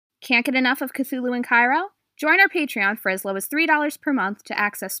Can't get enough of Cthulhu in Cairo? Join our Patreon for as low as $3 per month to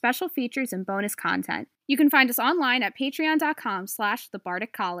access special features and bonus content. You can find us online at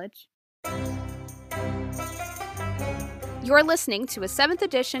patreon.com/thebardic college. You're listening to a 7th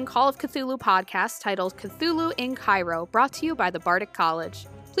edition Call of Cthulhu podcast titled Cthulhu in Cairo, brought to you by the Bardic College.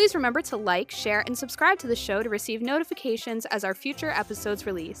 Please remember to like, share, and subscribe to the show to receive notifications as our future episodes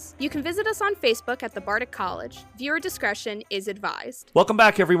release. You can visit us on Facebook at the Bardic College. Viewer discretion is advised. Welcome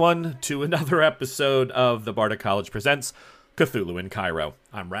back, everyone, to another episode of the Bardic College Presents Cthulhu in Cairo.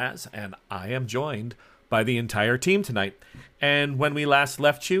 I'm Raz, and I am joined by the entire team tonight. And when we last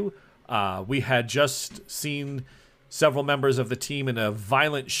left you, we had just seen several members of the team in a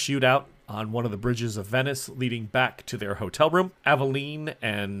violent shootout on one of the bridges of Venice leading back to their hotel room. Aveline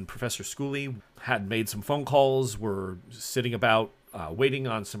and Professor Schooley had made some phone calls, were sitting about waiting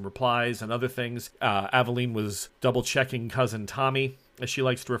on some replies and other things. Aveline was double-checking Cousin Tommy, as she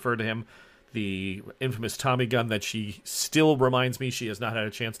likes to refer to him, the infamous Tommy gun that she still reminds me she has not had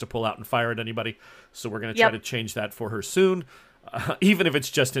a chance to pull out and fire at anybody. So we're going to try to change that for her soon, even if it's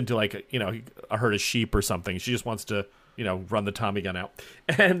just into like a herd of sheep or something. She just wants to run the Tommy gun out.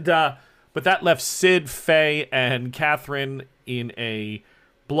 And but that left Sid, Faye, and Catherine in a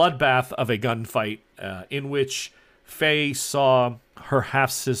bloodbath of a gunfight in which Faye saw her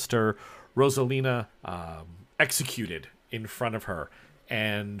half-sister, Rosalina, executed in front of her,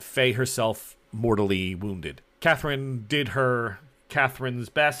 and Faye herself mortally wounded. Catherine did Catherine's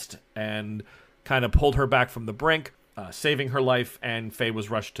best and kind of pulled her back from the brink, saving her life, and Faye was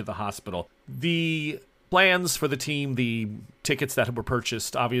rushed to the hospital. The plans for the team, the tickets that were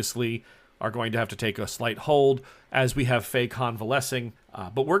purchased, obviously are going to have to take a slight hold as we have Faye convalescing.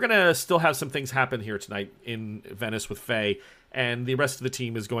 But we're going to still have some things happen here tonight in Venice with Faye, and the rest of the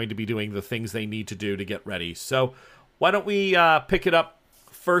team is going to be doing the things they need to do to get ready. So why don't we pick it up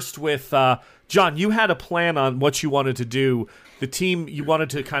first with John. You had a plan on what you wanted to do. The team, you wanted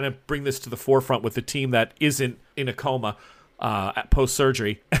to kind of bring this to the forefront with the team that isn't in a coma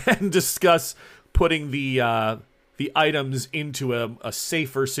post-surgery and discuss putting the items into a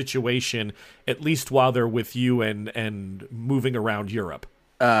safer situation, at least while they're with you and moving around Europe.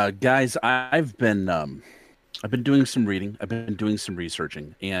 Guys, I've been doing some reading. I've been doing some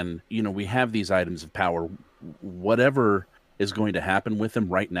researching, and we have these items of power. Whatever is going to happen with them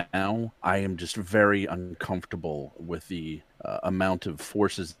right now, I am just very uncomfortable with the amount of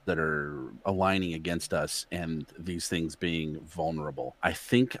forces that are aligning against us and these things being vulnerable. I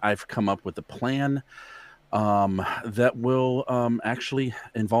think I've come up with a plan that will actually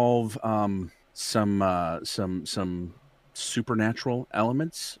involve some supernatural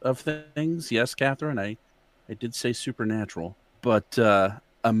elements of things. Yes, Catherine, I did say supernatural, but a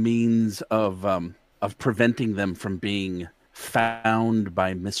means of preventing them from being found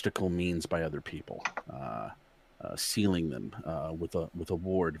by mystical means by other people, sealing them with a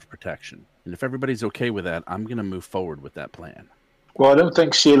ward of protection. And if everybody's okay with that, I'm going to move forward with that plan. Well, I don't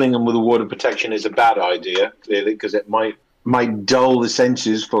think sealing them with a ward of protection is a bad idea, clearly, because it might dull the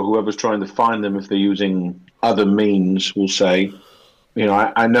senses for whoever's trying to find them if they're using other means, we'll say.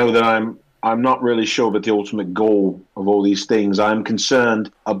 I know that I'm not really sure about the ultimate goal of all these things. I'm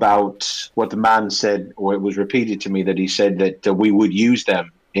concerned about what the man said, or it was repeated to me that he said that we would use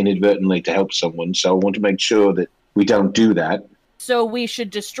them inadvertently to help someone. So I want to make sure that we don't do that. So we should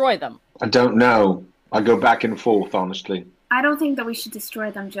destroy them? I don't know. I go back and forth, honestly. I don't think that we should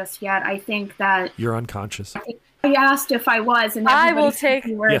destroy them just yet. I think that... You're unconscious. I asked if I was, and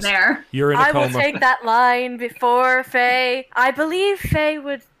everybody were there. You're in a coma. I will take that line before Faye. I believe Faye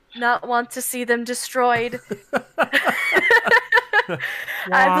would not want to see them destroyed.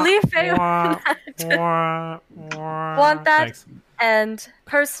 I believe Faye would not want that. Thanks. And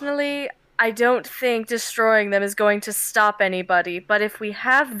personally, I don't think destroying them is going to stop anybody. But if we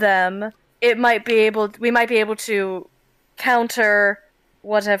have them, we might be able to counter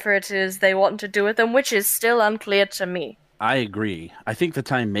whatever it is they want to do with them, which is still unclear to me. I agree. I think the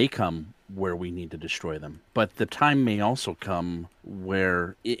time may come where we need to destroy them, but the time may also come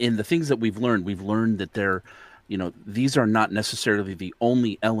where, in the things that we've learned that they're, these are not necessarily the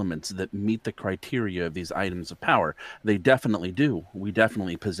only elements that meet the criteria of these items of power. They definitely do. We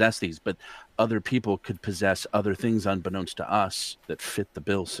definitely possess these, but other people could possess other things unbeknownst to us that fit the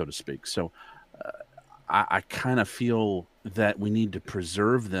bill, so to speak. So I kind of feel that we need to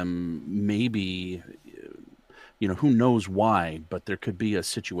preserve them. Maybe, who knows why, but there could be a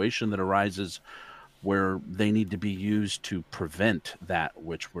situation that arises where they need to be used to prevent that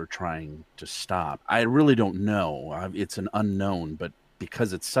which we're trying to stop. I really don't know. It's an unknown, but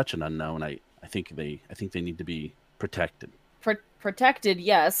because it's such an unknown, I think they need to be protected. protected,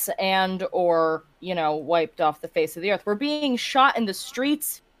 yes, and or, wiped off the face of the earth. We're being shot in the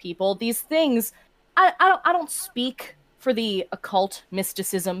streets, people. These things, I don't speak for the occult,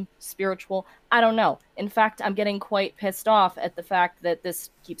 mysticism, spiritual. I don't know. In fact, I'm getting quite pissed off at the fact that this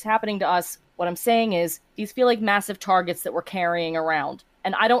keeps happening to us. What I'm saying is, these feel like massive targets that we're carrying around,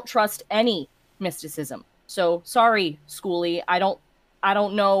 and I don't trust any mysticism. So sorry, Schoolie, I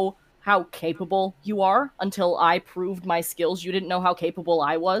don't know how capable you are until I proved my skills. You didn't know how capable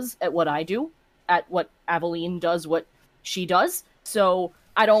I was at what I do, at what Aveline does, what she does. So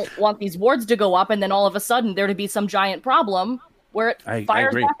I don't want these wards to go up and then all of a sudden there to be some giant problem where it fires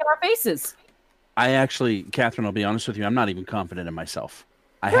back in our faces. I actually, Catherine, I'll be honest with you, I'm not even confident in myself.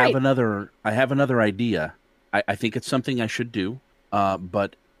 I have another idea. I think it's something I should do,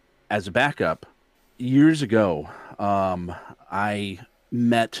 but as a backup, years ago, I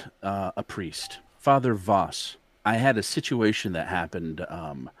met a priest, Father Voss. I had a situation that happened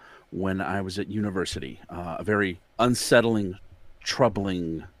when I was at university, a very unsettling,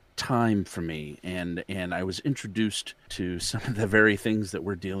 troubling time for me, and I was introduced to some of the very things that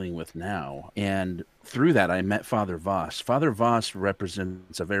we're dealing with now. And through that, I met Father Voss. Father Voss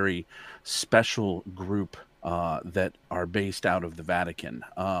represents a very special group that are based out of the Vatican.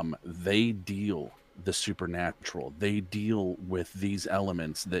 They deal the supernatural. They deal with these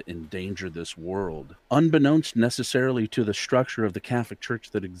elements that endanger this world, unbeknownst necessarily to the structure of the Catholic Church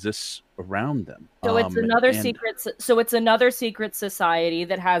that exists around them. So it's another secret. So it's another secret society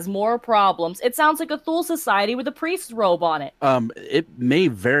that has more problems. It sounds like a Thule society with a priest's robe on it. It may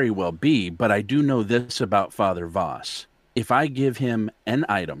very well be, but I do know this about Father Voss. If I give him an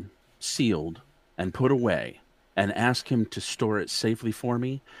item sealed and put away and ask him to store it safely for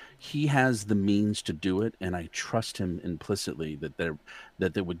me, he has the means to do it, and I trust him implicitly that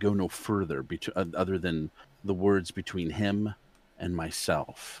there would go no further other than the words between him and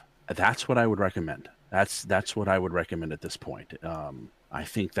myself. That's what I would recommend. That's what I would recommend at this point. I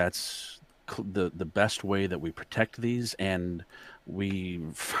think that's the best way that we protect these, and we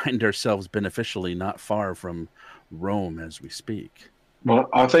find ourselves beneficially not far from Rome as we speak. Well,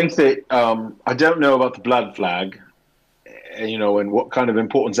 I think that I don't know about the blood flag, and what kind of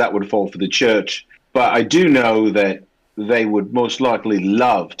importance that would fall for the church. But I do know that they would most likely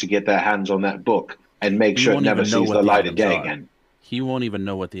love to get their hands on that book and make sure it never sees the light of day again. He won't even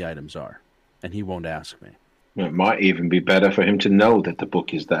know what the items are, and he won't ask me. It might even be better for him to know that the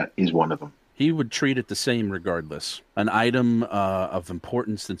book is one of them. He would treat it the same regardless. An item of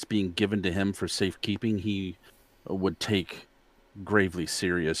importance that's being given to him for safekeeping, he would take gravely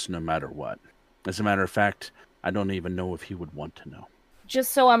serious no matter what. As a matter of fact, I don't even know if he would want to know.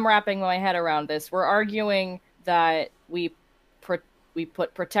 Just so I'm wrapping my head around this, we're arguing that we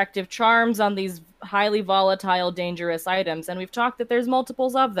put protective charms on these highly volatile, dangerous items, and we've talked that there's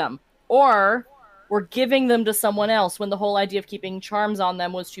multiples of them. Or we're giving them to someone else when the whole idea of keeping charms on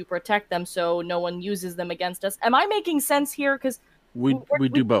them was to protect them so no one uses them against us. Am I making sense here? Because we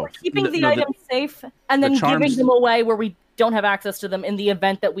do both. We're keeping the items safe and then giving them away where we don't have access to them in the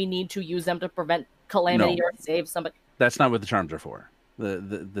event that we need to use them to prevent calamity or save somebody. That's not what the charms are for.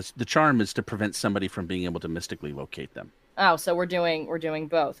 The charm is to prevent somebody from being able to mystically locate them. Oh, so we're doing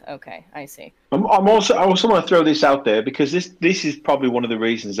both. Okay, I see. I also want to throw this out there because this is probably one of the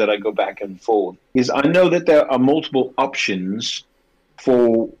reasons that I go back and forth. Is I know that there are multiple options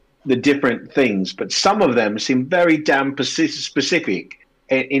for the different things, but some of them seem very damn specific.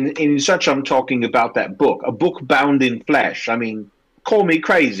 In such, I'm talking about that book, a book bound in flesh. I mean, call me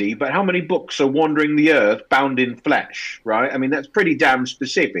crazy, but how many books are wandering the earth bound in flesh, right? I mean, that's pretty damn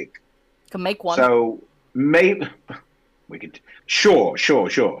specific. Can make one. So maybe we could. Sure.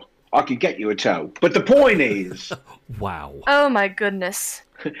 I could get you a toe. But the point is... Wow. Oh, my goodness.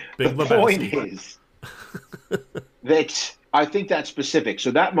 The point is that I think that's specific.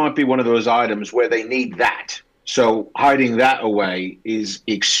 So that might be one of those items where they need that. So hiding that away is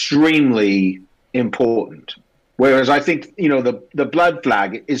extremely important. Whereas I think, the blood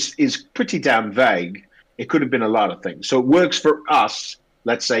flag is pretty damn vague. It could have been a lot of things. So it works for us,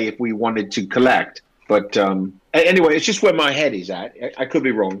 let's say, if we wanted to collect. But anyway, it's just where my head is at. I could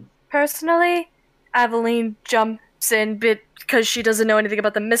be wrong. Personally, Aveline jumps in because she doesn't know anything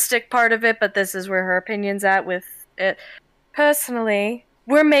about the mystic part of it, but this is where her opinion's at with it. Personally,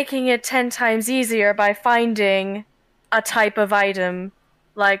 we're making it 10 times easier by finding a type of item,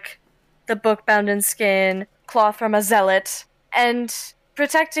 like the book bound in skin, cloth from a zealot, and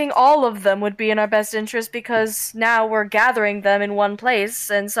protecting all of them would be in our best interest because now we're gathering them in one place,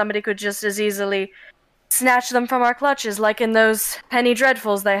 and somebody could just as easily snatch them from our clutches, like in those Penny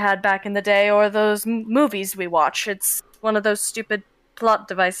Dreadfuls they had back in the day, or those movies we watch. It's one of those stupid plot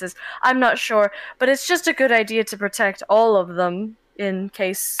devices. I'm not sure, but it's just a good idea to protect all of them in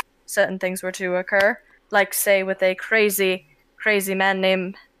case certain things were to occur. Like, say, with a crazy man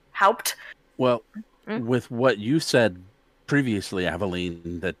named Haupt. Well, with what you said previously,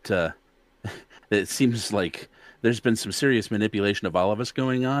 Aveline, that it seems like there's been some serious manipulation of all of us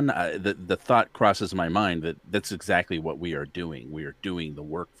going on. The thought crosses my mind that that's exactly what we are doing. We are doing the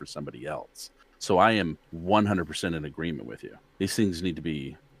work for somebody else. So I am 100% in agreement with you. These things need to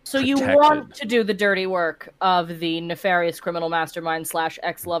be So protected. you want to do the dirty work of the nefarious criminal mastermind /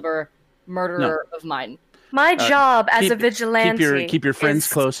 ex-lover murderer of mine. My job as a vigilante. Keep your friends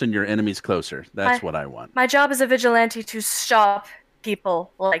close and your enemies closer. That's what I want. My job as a vigilante to stop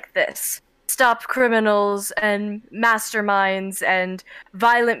people like this. Stop criminals and masterminds and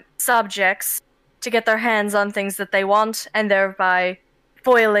violent subjects to get their hands on things that they want and thereby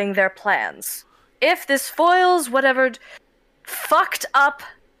foiling their plans. If this foils whatever fucked up,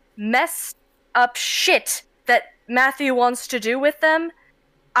 messed up shit that Matthew wants to do with them,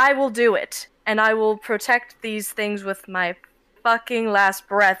 I will do it. And I will protect these things with my fucking last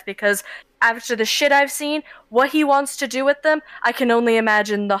breath, because after the shit I've seen, what he wants to do with them, I can only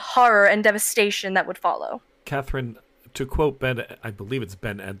imagine the horror and devastation that would follow. Catherine, to quote I believe it's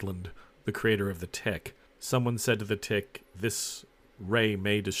Ben Edlund, the creator of the Tick, someone said to the Tick, "This ray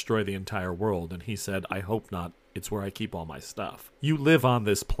may destroy the entire world," and he said, "I hope not. It's where I keep all my stuff." You live on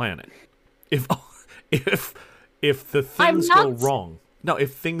this planet. If the things go wrong... No,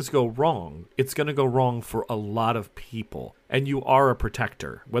 if things go wrong, it's going to go wrong for a lot of people. And you are a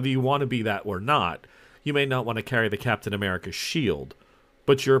protector. Whether you want to be that or not, you may not want to carry the Captain America shield,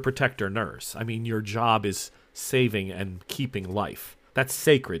 but you're a protector nurse. I mean, your job is saving and keeping life. That's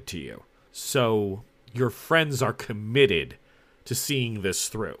sacred to you. So your friends are committed to seeing this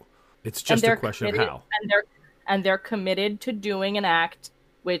through. It's just a question of how. And they're committed to doing an act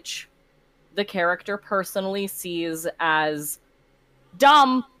which the character personally sees as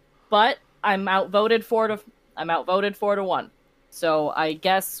dumb, but I'm outvoted 4-1. So I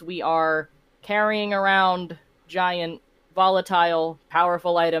guess we are carrying around giant, volatile,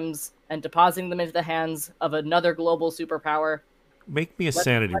 powerful items and depositing them into the hands of another global superpower. Make me a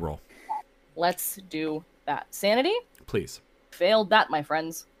sanity roll. Let's do that. Sanity? Please. Failed that, my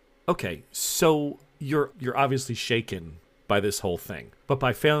friends. Okay, so you're obviously shaken by this whole thing. But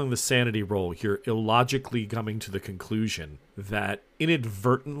by failing the sanity roll, you're illogically coming to the conclusion that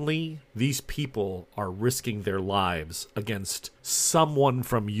inadvertently these people are risking their lives against someone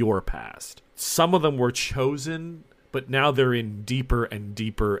from your past. Some of them were chosen, but now they're in deeper and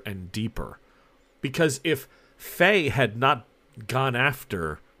deeper and deeper. Because if Faye had not gone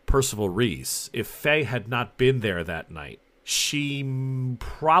after Percival Reese, if Faye had not been there that night, she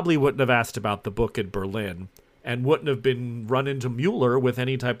probably wouldn't have asked about the book in Berlin and wouldn't have been run into Mueller with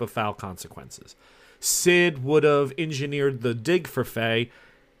any type of foul consequences. Sid would have engineered the dig for Faye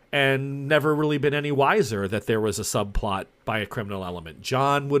and never really been any wiser that there was a subplot by a criminal element.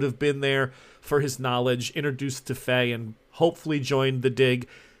 John would have been there for his knowledge, introduced to Faye, and hopefully joined the dig,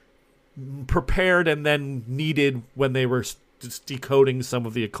 prepared and then needed when they were decoding some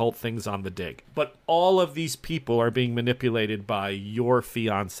of the occult things on the dig. But all of these people are being manipulated by your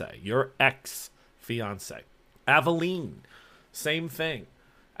fiancé, your ex-fiancé. Aveline, same thing.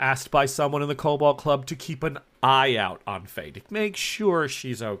 Asked by someone in the Cobalt Club to keep an eye out on Faye, to make sure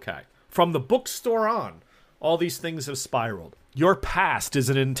she's okay. From the bookstore on, all these things have spiraled. Your past is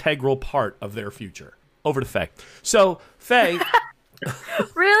an integral part of their future. Over to Faye. So, Faye...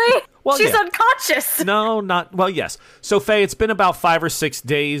 Really? Well, she's yeah. unconscious. No, not... Well, yes. So, Faye, it's been about 5 or 6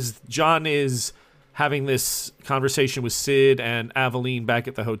 days. John is having this conversation with Sid and Aveline back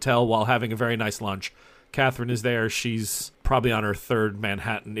at the hotel while having a very nice lunch. Catherine is there. She's probably on her third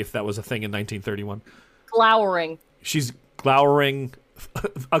Manhattan, if that was a thing in 1931. Glowering. She's glowering...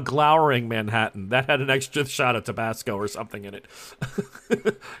 a glowering Manhattan. That had an extra shot of Tabasco or something in it.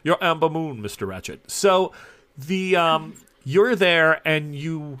 Your amber moon, Mr. Ratchet. So, you're there,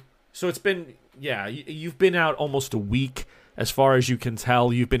 and so it's been, you've been out almost a week, as far as you can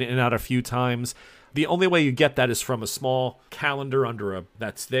tell. You've been in and out a few times. The only way you get that is from a small calendar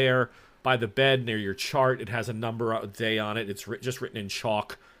that's there by the bed near your chart. It has a number, a day on it. It's just written in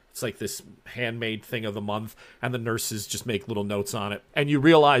chalk. It's like this handmade thing of the month, and the nurses just make little notes on it. And you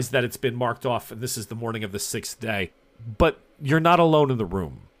realize that it's been marked off, and this is the morning of the 6th day. But you're not alone in the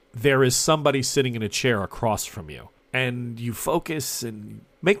room. There is somebody sitting in a chair across from you. And you focus and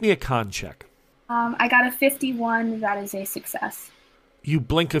make me a con check. I got a 51. That is a success. You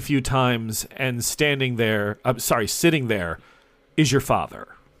blink a few times, and sitting there is your father.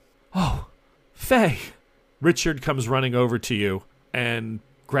 Oh, Faye, Richard comes running over to you and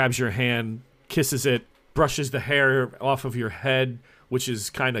grabs your hand, kisses it, brushes the hair off of your head, which is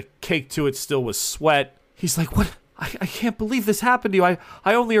kind of caked to it still with sweat. He's like, what? I can't believe this happened to you. I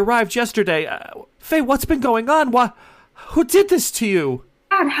only arrived yesterday. Faye, what's been going on? Who did this to you?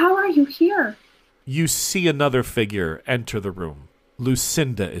 Dad, how are you here? You see another figure enter the room.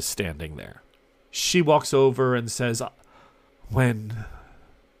 Lucinda is standing there. She walks over and says, when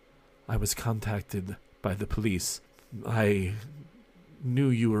I was contacted by the police, I knew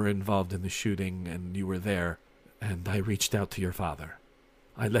you were involved in the shooting and you were there, and I reached out to your father.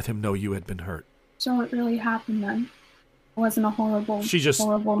 I let him know you had been hurt. So it really happened then. It wasn't a horrible, she just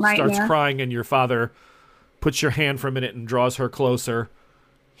horrible nightmare. Starts crying, and your father puts your hand for a minute and draws her closer.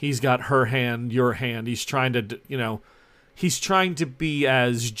 He's got her hand, your hand. He's trying to, he's trying to be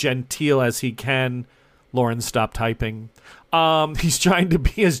as genteel as he can. Lauren, stop typing. He's trying to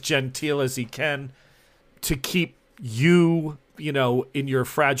be as genteel as he can to keep you, in your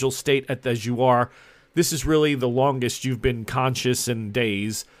fragile state as you are. This is really the longest you've been conscious in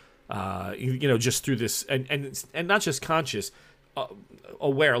days. Just through this, and not just conscious,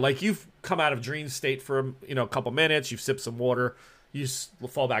 aware. Like, you've come out of dream state for a couple minutes. You've sipped some water. You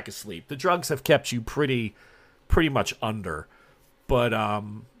fall back asleep. The drugs have kept you pretty much under, but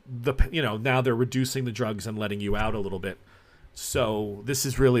now they're reducing the drugs and letting you out a little bit. So this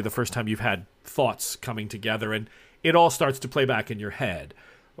is really the first time you've had thoughts coming together, and it all starts to play back in your head.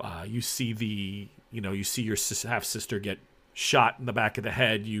 You see your half sister get shot in the back of the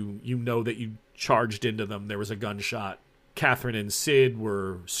head. You know that you charged into them. There was a gunshot. Catherine and Sid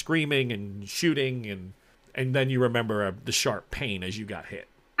were screaming and shooting, and then you remember the sharp pain as you got hit.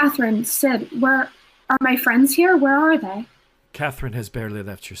 Catherine, Sid, where are my friends here? Where are they? Catherine has barely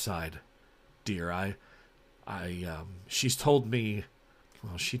left your side, dear. She's told me,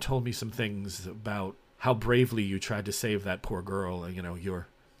 she told me some things about how bravely you tried to save that poor girl,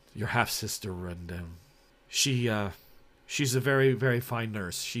 your half sister, and she's a very, very fine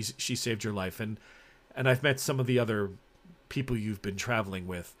nurse. She saved your life, and I've met some of the other people you've been traveling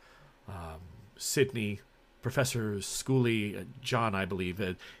with. Sydney, Professor Schooley, John, I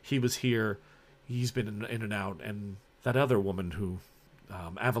believe. He was here. He's been in and out, and that other woman who,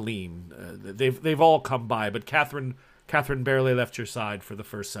 Aveline. They've all come by, but Catherine barely left your side for the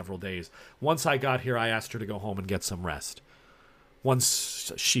first several days. Once I got here, I asked her to go home and get some rest.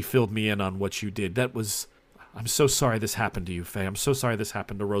 Once she filled me in on what you did, I'm so sorry this happened to you, Faye. I'm so sorry this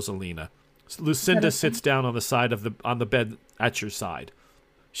happened to Rosalina. Lucinda sits down on the side on the bed at your side.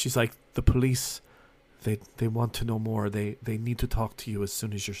 She's like, the police, they want to know more. They need to talk to you as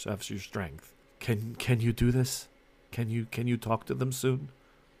soon as you have your strength. Can you do this? Can you talk to them soon?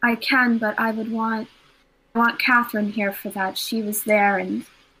 I can, but I want Catherine here for that. She was there, and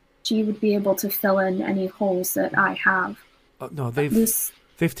she would be able to fill in any holes that I have. No,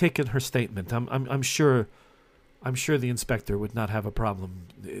 they've taken her statement. I'm sure the inspector would not have a problem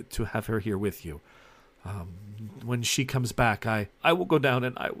to have her here with you. When she comes back, I will go down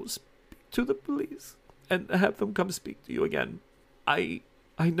and I will speak to the police and have them come speak to you again. I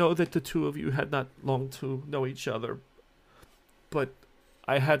know that the two of you had not long to know each other, but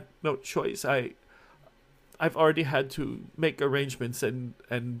I had no choice. I've already had to make arrangements, and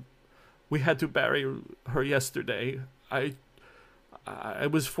we had to bury her yesterday. I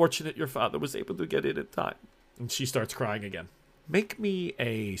was fortunate your father was able to get in time. And she starts crying again. Make me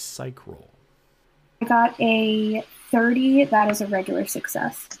a psych roll. I got a 30. That is a regular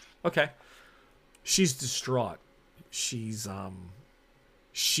success. Okay. She's distraught. She's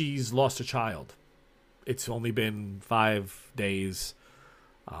lost a child. It's only been 5 days.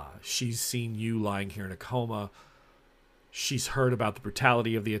 She's seen you lying here in a coma. She's heard about the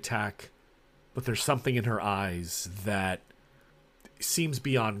brutality of the attack, but there's something in her eyes that seems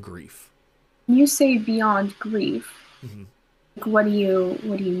beyond grief. When you say beyond grief, mm-hmm. What do you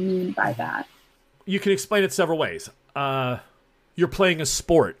mean by that? You can explain it several ways. You're playing a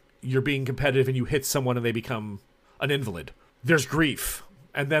sport. You're being competitive, and you hit someone, and they become an invalid. There's grief,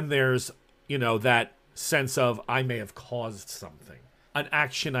 and then there's that sense of, I may have caused something. An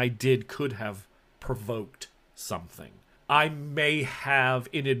action I did could have provoked something. I may have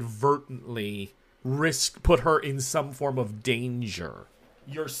inadvertently put her in some form of danger.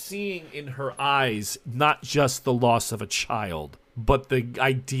 You're seeing in her eyes not just the loss of a child, but the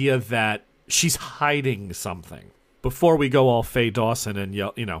idea that she's hiding something. Before we go all Faye Dawson and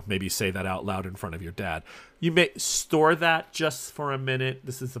maybe say that out loud in front of your dad, you may store that just for a minute.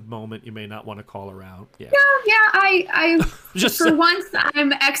 This is a moment you may not want to call her out. Yeah, I just for once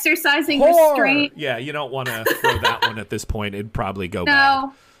I'm exercising restraint. Yeah, you don't want to throw that one at this point. It'd probably go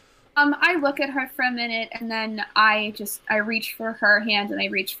bad. I look at her for a minute, and then I reach for her hand, and I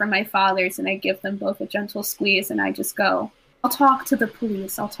reach for my father's, and I give them both a gentle squeeze, and I just go, I'll talk to the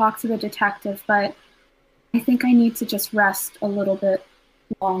police, I'll talk to the detective, but I think I need to just rest a little bit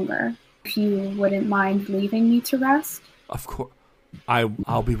longer. If you wouldn't mind leaving me to rest? Of course.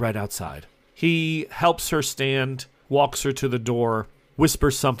 I'll be right outside. He helps her stand, walks her to the door,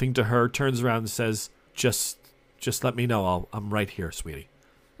 whispers something to her, turns around and says, just let me know. I'm right here, sweetie.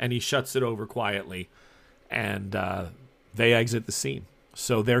 And he shuts it over quietly, and they exit the scene.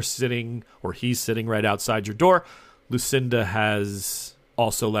 So they're sitting, or he's sitting right outside your door. Lucinda has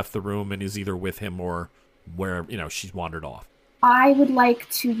also left the room and is either with him or where, she's wandered off. I would like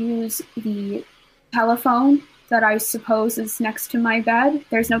to use the telephone that I suppose is next to my bed.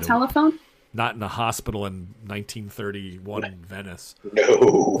 There's no telephone? Not in a hospital in 1931 in Venice.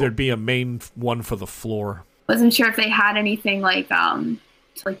 No. There'd be a main one for the floor. Wasn't sure if they had anything to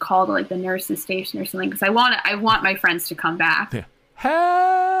call to the nurse's station or something, because I want my friends to come back. Yeah.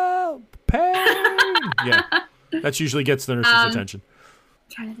 Help! Pain! Yeah. That usually gets the nurse's attention.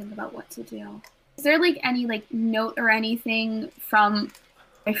 I'm trying to think about what to do. Is there any note or anything from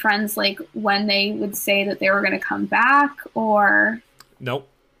my friends when they would say that they were going to come back, or? Nope.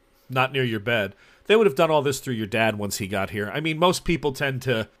 Not near your bed. They would have done all this through your dad once he got here. I mean, most people tend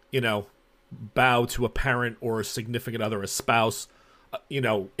to, bow to a parent or a significant other, a spouse.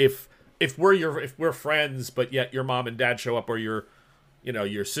 If we're friends, but yet your mom and dad show up, or your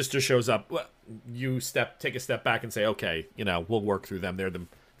sister shows up, you take a step back and say, okay, we'll work through them.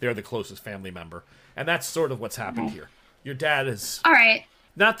 They're the closest family member, and that's sort of what's happened here. Your dad is all right.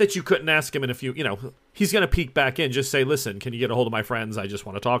 Not that you couldn't ask him, and if he's going to peek back in, just say, listen, can you get a hold of my friends? I just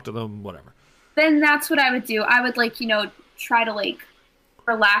want to talk to them, whatever. Then that's what I would do. I would try to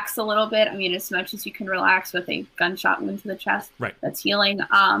relax a little bit. I mean, as much as you can relax with a gunshot wound to the chest. Right. That's healing.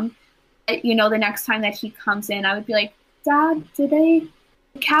 The next time that he comes in, I would be like, Dad, did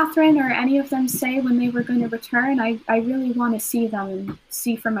Catherine or any of them say when they were going to return? I really want to see them and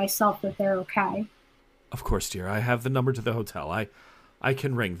see for myself that they're okay. Of course, dear. I have the number to the hotel. I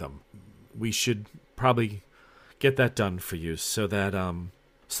can ring them. We should probably get that done for you so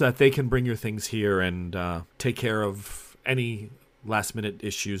that they can bring your things here and take care of any last-minute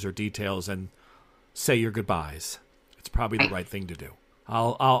issues or details and say your goodbyes. It's probably the right thing to do.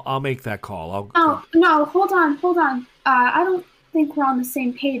 I'll make that call. No, hold on. I don't think we're on the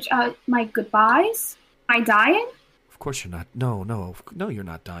same page. My goodbyes? Am I dying? Of course you're not. No, you're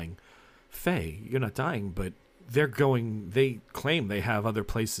not dying. Faye, you're not dying, but they claim they have other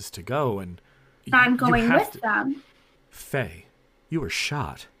places to go, and I'm going with them. Faye, you were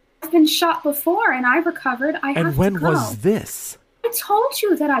shot. I've been shot before, and I recovered. And when was this? I told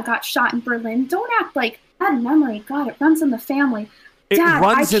you that I got shot in Berlin. Don't act like bad memory. God, it runs in the family. Dad, it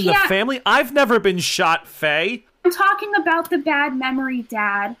runs in the family? I've never been shot, Faye. I'm talking about the bad memory,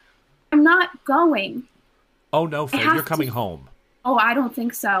 Dad. I'm not going. Oh, no, Faye, you're coming home. Oh, I don't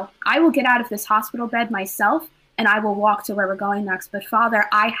think so. I will get out of this hospital bed myself, and I will walk to where we're going next. But, Father,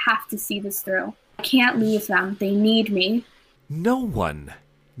 I have to see this through. I can't leave them. They need me. No one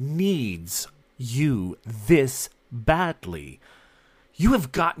needs you this badly. You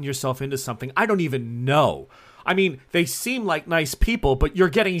have gotten yourself into something I don't even know. I mean, they seem like nice people, but you're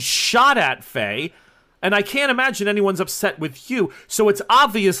getting shot at, Faye. And I can't imagine anyone's upset with you, so it's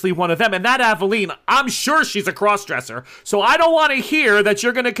obviously one of them. And that Aveline, I'm sure she's a crossdresser, so I don't want to hear that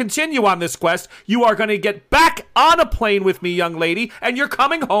you're going to continue on this quest. You are going to get back on a plane with me, young lady, and you're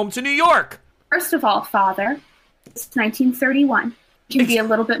coming home to New York. First of all, Father, it's 1931. You can be a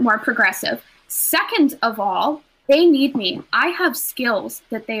little bit more progressive. Second of all, they need me. I have skills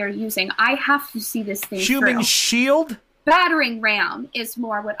that they are using. I have to see this thing Human through. shield? Battering ram is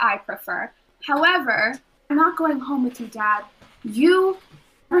more what I prefer. However, I'm not going home with you, Dad.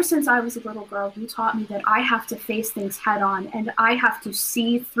 Ever since I was a little girl, you taught me that I have to face things head on, and I have to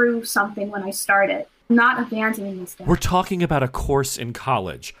see through something when I start it. I'm not abandoning this, Dad. We're talking about a course in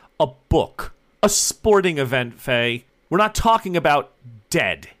college, a book, a sporting event, Faye. We're not talking about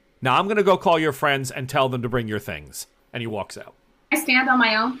dead. Now, I'm going to go call your friends and tell them to bring your things. And he walks out. I stand on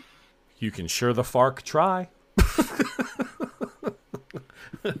my own. You can sure the fark try.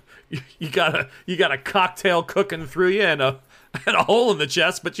 You got a cocktail cooking through you and a hole in the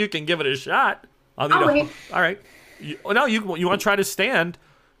chest, but you can give it a shot. I'll wait. All right. You want to try to stand?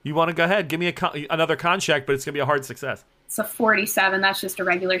 You want to go ahead? Give me another con check, but it's gonna be a hard success. It's a 47. That's just a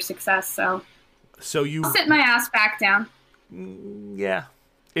regular success. So I'll sit my ass back down. Yeah,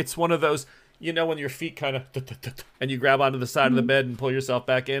 it's one of those. When your feet kind of and you grab onto the side of the bed and pull yourself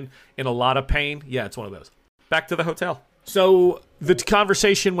back in a lot of pain. Yeah, it's one of those. Back to the hotel. So the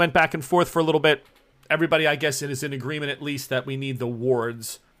conversation went back and forth for a little bit. Everybody, I guess, is in agreement at least that we need the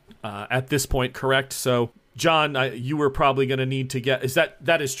wards at this point, correct? So, John, you were probably going to need to get...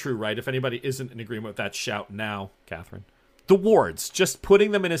 That is true, right? If anybody isn't in agreement with that, shout now, Catherine. The wards, just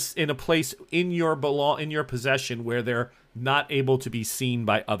putting them in a place in your possession where they're not able to be seen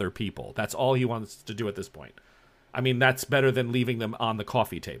by other people. That's all he wants to do at this point. I mean, that's better than leaving them on the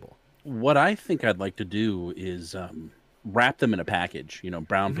coffee table. What I think I'd like to do is wrap them in a package,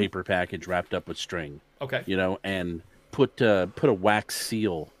 brown paper package wrapped up with string. Okay. And put a wax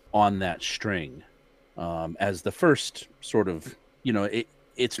seal on that string as the first sort of,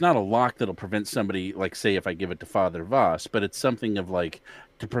 it's not a lock that'll prevent somebody, like, say, if I give it to Father Voss, but it's something of, like,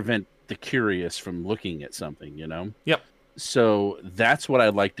 to prevent the curious from looking at something, Yep. So that's what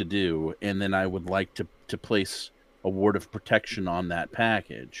I'd like to do, and then I would like to place a ward of protection on that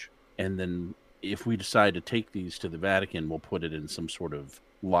package, and then if we decide to take these to the Vatican, we'll put it in some sort of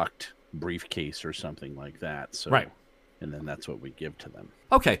locked briefcase or something like that. So, right. And then that's what we give to them.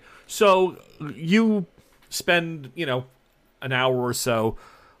 Okay, so you spend, an hour or so,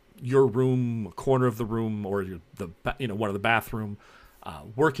 your room, corner of the room, or one of the bathroom,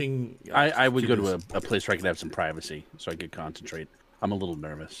 working. I would go to a place where I could have some privacy, so I could concentrate. I'm a little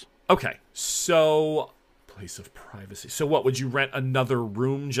nervous. Okay, so place of privacy. So what, would you rent another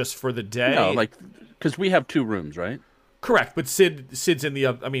room just for the day? No, because we have 2 rooms, right? Correct, but Sid's in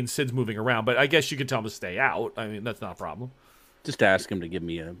the. Sid's moving around, but I guess you could tell him to stay out. I mean, that's not a problem. Just ask him to give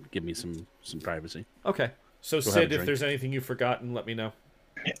me some privacy. Okay, so Sid, if there's anything you've forgotten, let me know.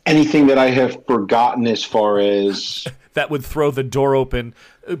 Anything that I have forgotten as far as that would throw the door open.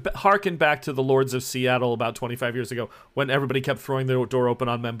 Harken back to the Lords of Seattle about 25 years ago when everybody kept throwing the door open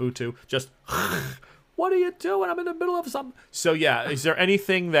on Mambutu. Just, what are you doing? I'm in the middle of something. So yeah, is there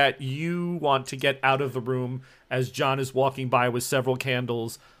anything that you want to get out of the room as John is walking by with several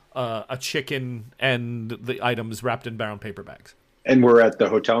candles, a chicken, and the items wrapped in brown paper bags? And we're at the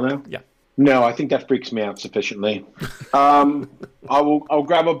hotel now? Yeah. No, I think that freaks me out sufficiently. I'll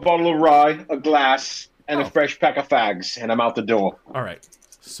grab a bottle of rye, a glass, and a fresh pack of fags, and I'm out the door. All right.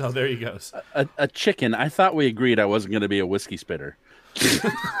 So there he goes. A chicken. I thought we agreed I wasn't going to be a whiskey spitter.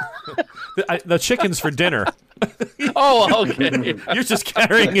 The chicken's for dinner. Oh, okay. You're just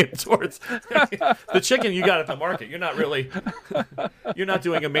carrying it towards the chicken you got at the market. You're not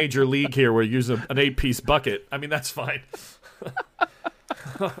doing a major league here where you use an 8-piece bucket. I mean, that's fine.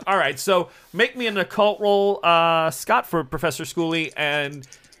 All right, so make me an occult roll, Scott, for Professor Schooley, and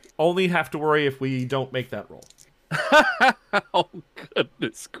only have to worry if we don't make that roll. Oh,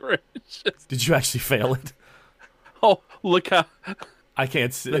 goodness gracious. Did you actually fail it? Oh, look how... I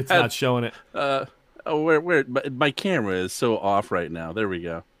can't see. It's not showing it. Where? My camera is so off right now. There we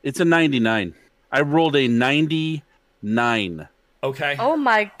go. It's a 99. I rolled a 99. Okay. Oh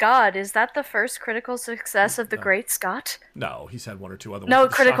my God! Is that the first critical success of the Great Scott? No, he's had 1 or 2 other ones. No,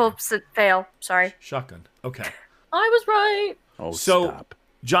 critical fail. Sorry. Shotgun. Okay. I was right. Oh, so, stop.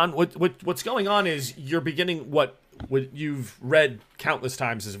 John, what's going on is you're beginning what you've read countless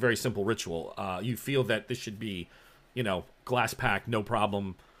times is a very simple ritual. You feel that this should be, glass pack, no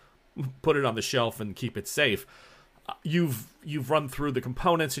problem. Put it on the shelf and keep it safe. You've run through the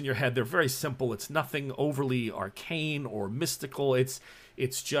components in your head. They're very simple. It's nothing overly arcane or mystical. It's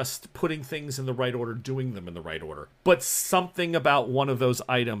just putting things in the right order, doing them in the right order. But something about one of those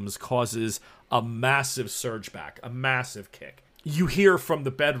items causes a massive surge back, a massive kick. You hear from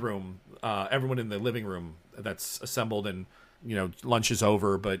the bedroom, everyone in the living room that's assembled, and lunch is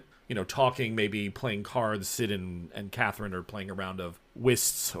over, but talking, maybe playing cards. Sid and Catherine are playing a round of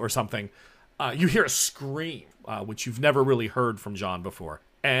whists or something. You hear a scream, which you've never really heard from John before.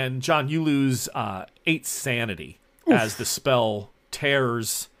 And John, you lose 8 sanity as the spell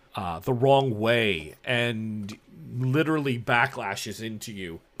tears the wrong way and literally backlashes into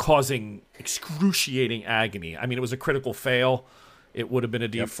you, causing excruciating agony. I mean, it was a critical fail. It would have been a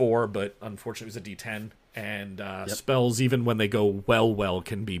D4, but unfortunately it was a D10. And spells, even when they go well,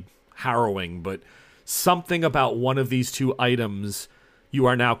 can be harrowing. But something about one of these 2 items you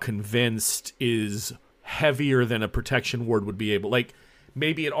are now convinced is heavier than a protection ward would be able. Like,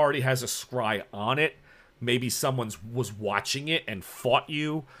 maybe it already has a scry on it. Maybe someone was watching it and fought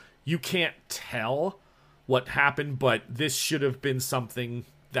you. You can't tell what happened, but this should have been something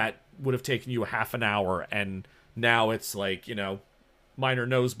that would have taken you a half an hour, and now it's like, minor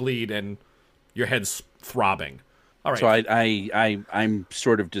nosebleed and your head's throbbing. All right. So I'm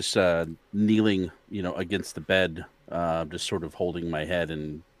sort of just kneeling, against the bed, just sort of holding my head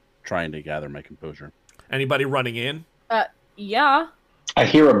and trying to gather my composure. Anybody running in? Yeah. I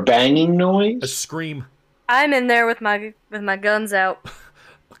hear a banging noise. A scream. I'm in there with my guns out.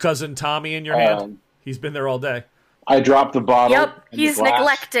 Cousin Tommy in your hand? He's been there all day. I drop the bottle. Yep, he's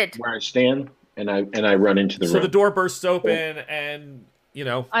neglected. Where I stand, and I run into the room. So the door bursts open, and I'm you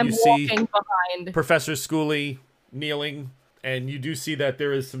walking see behind Professor Schooley kneeling, and you do see that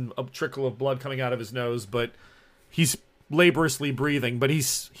there is a trickle of blood coming out of his nose, but he's laboriously breathing, but he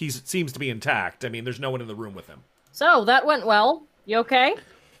seems to be intact. I mean, there's no one in the room with him. So that went well. You okay?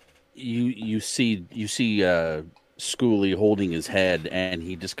 You see Schooley holding his head, and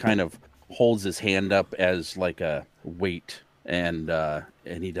he just kind of holds his hand up as like a weight, and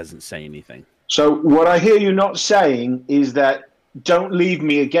he doesn't say anything. So what I hear you not saying is that don't leave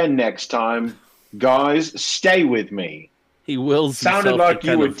me again next time, guys. Stay with me. He wills. Sounded like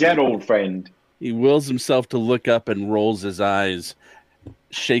you were dead, old friend. He wills himself to look up and rolls his eyes,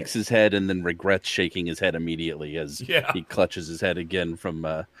 shakes his head, and then regrets shaking his head immediately as he clutches his head again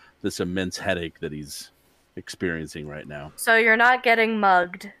from this immense headache that he's experiencing right now. So you're not getting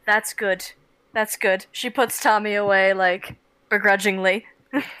mugged. That's good. That's good. She puts Tommy away, like, begrudgingly.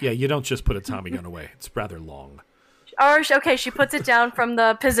 Yeah, you don't just put a Tommy gun away. It's rather long. Or, okay, she puts it down from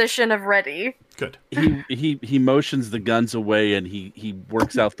the position of ready. Good. He motions the guns away, and he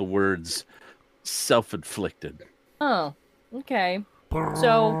works out the words self-inflicted. Oh, okay.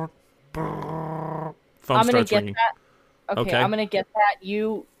 So Phone I'm gonna starts get ringing. that. Okay, I'm gonna get that.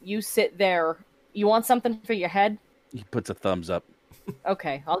 You sit there. You want something for your head? He puts a thumbs up.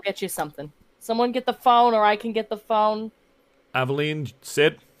 Okay, I'll get you something. Someone get the phone, or I can get the phone. Aveline,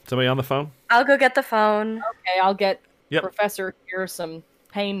 Sid, somebody on the phone? I'll go get the phone. Okay, I'll get Professor here some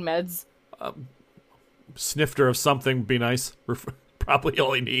pain meds. Snifter of something would be nice. Probably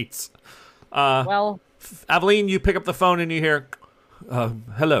all he needs. Well, Aveline, you pick up the phone and you hear,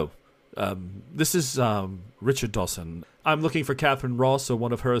 hello. This is Richard Dawson. I'm looking for Catherine Ross or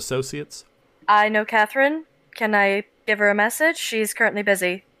one of her associates. I know Catherine. Can I give her a message? She's currently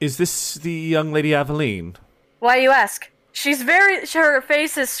busy. Is this the young lady Aveline? Why do you ask? Her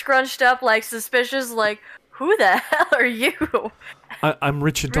face is scrunched up like suspicious, like, who the hell are you? I'm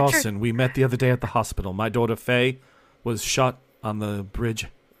Richard Dawson. We met the other day at the hospital. My daughter Faye was shot on the bridge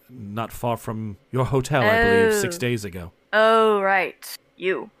not far from your hotel, I believe, 6 days ago. Oh, right.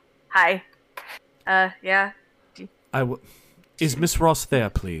 You. Hi. Yeah. Is Miss Ross there,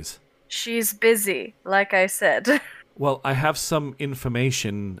 please? She's busy, like I said. Well, I have some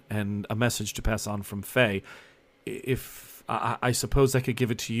information and a message to pass on from Faye. If I suppose I could give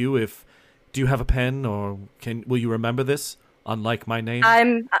it to you. Do you have a pen, or will you remember this? Unlike my name.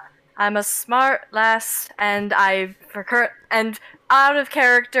 I'm a smart lass, and and out of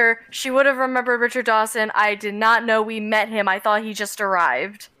character, she would have remembered Richard Dawson. I did not know we met him. I thought he just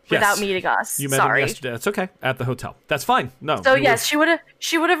arrived without meeting us. You met him yesterday. That's okay. At the hotel. That's fine. No. So yes, she would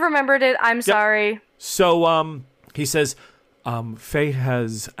have remembered it. I'm sorry. So he says, Faye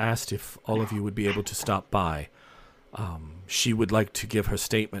has asked if all of you would be able to stop by. She would like to give her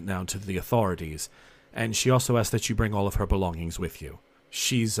statement now to the authorities, and she also asked that you bring all of her belongings with you.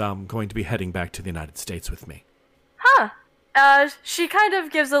 She's going to be heading back to the United States with me. Huh. She kind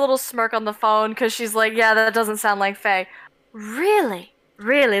of gives a little smirk on the phone because she's like, yeah, that doesn't sound like Faye. Really?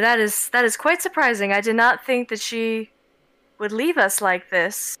 Really? That is quite surprising. I did not think that she would leave us like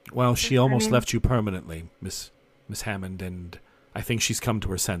this. Well, she almost left you permanently, Miss Hammond, and I think she's come to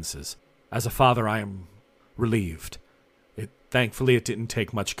her senses. As a father, I am relieved. Thankfully, it didn't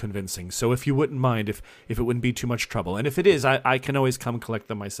take much convincing, so if you wouldn't mind, if it wouldn't be too much trouble, and if it is, I can always come collect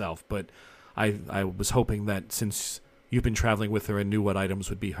them myself, but I was hoping that since you've been traveling with her and knew what items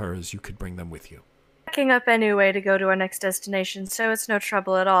would be hers, you could bring them with you. Packing up anyway to go to our next destination, so it's no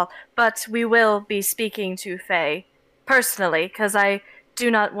trouble at all, but we will be speaking to Faye, personally, because I do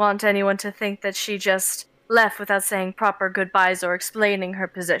not want anyone to think that she just left without saying proper goodbyes or explaining her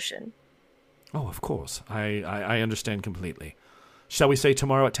position. Oh, of course. I understand completely. Shall we say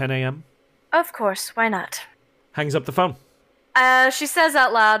tomorrow at 10 a.m.? Of course, why not? Hangs up the phone. She says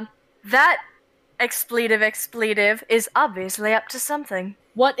out loud, that expletive is obviously up to something.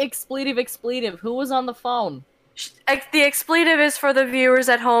 What expletive? Who was on the phone? The expletive is for the viewers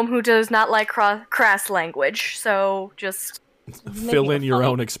at home who does not like crass language, so just... Fill in your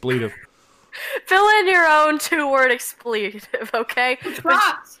own expletive. Fill in your own two-word expletive, okay?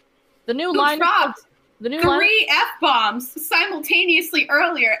 The new line. The new 3 F-bombs simultaneously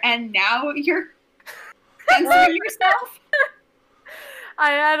earlier, and now you're censoring yourself?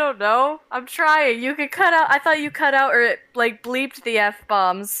 I don't know. I'm trying. You could cut out. I thought you cut out or like bleeped the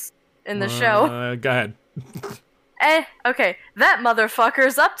F-bombs in the show. Go ahead. Okay. That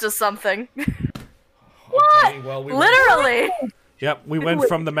motherfucker's up to something. What? Well, literally. Yep, we went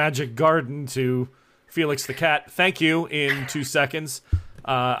from the magic garden to Felix the cat, thank you in 2 seconds.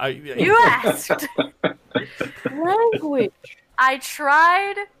 You asked. Language. I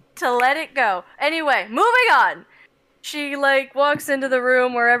tried to let it go. Anyway, moving on. She, walks into the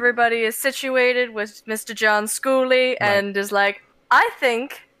room where everybody is situated with Mr. John Schooley and is like, I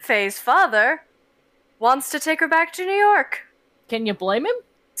think Faye's father wants to take her back to New York. Can you blame him?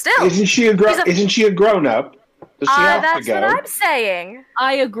 Still. Isn't she a grown-up? Does she have that's to go? what I'm saying.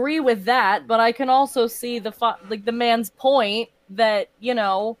 I agree with that, but I can also see the man's point that,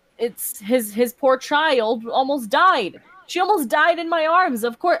 it's his poor child almost died. She almost died in my arms.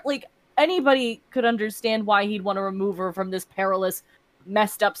 Of course, anybody could understand why he'd want to remove her from this perilous,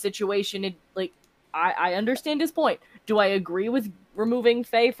 messed up situation. I understand his point. Do I agree with removing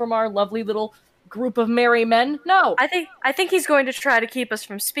Faye from our lovely little group of merry men? No. I think he's going to try to keep us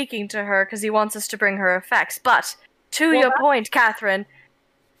from speaking to her because he wants us to bring her effects. But to your point, Catherine,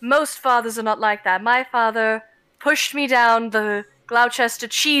 most fathers are not like that. My father pushed me down the Gloucester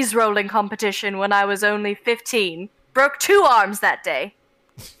cheese rolling competition when I was only 15. Broke 2 arms that day.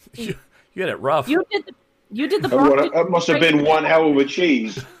 You had it rough. You did the That must have been one hell of a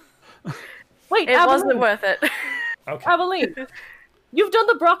cheese. Wait, it wasn't worth it. Okay. Aveline, you've done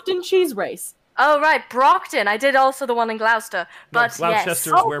the Brockton cheese race. Oh, right, Brockton. I did also the one in Gloucester. But Gloucester yes.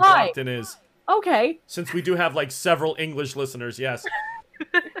 is where Brockton is. Okay. Since we do have several English listeners, yes.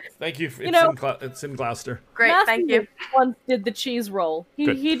 Thank you. It's in Gloucester. Great, Matthew thank you. Once did the cheese roll.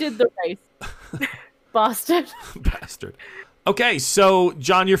 He did the race. Bastard. Bastard. Okay, so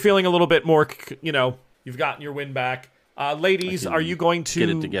John, you're feeling a little bit more. You've gotten your win back. Ladies, are you going to get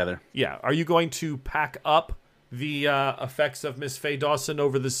it together? Yeah. Are you going to pack up the effects of Miss Faye Dawson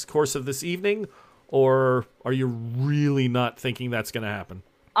over this course of this evening, or are you really not thinking that's going to happen?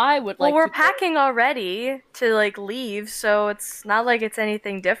 I would like. Well, we're packing already to leave, so it's not like it's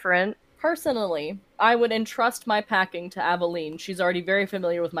anything different. Personally, I would entrust my packing to Aveline. She's already very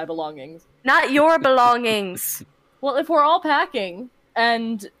familiar with my belongings. Not your belongings. Well, if we're all packing,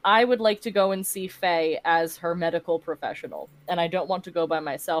 and I would like to go and see Faye as her medical professional, and I don't want to go by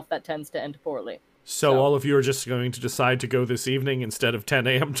myself, that tends to end poorly. So all of you are just going to decide to go this evening instead of 10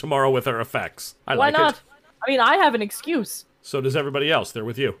 a.m. tomorrow with her effects. Why not? I mean, I have an excuse. So does everybody else. They're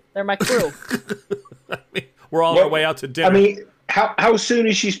with you. They're my crew. We're all on our way out to dinner. I mean, how soon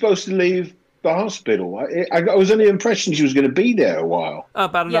is she supposed to leave the hospital? I was under the impression she was going to be there a while.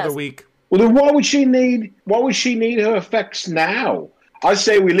 About another week. Well, then why would she need her effects now? I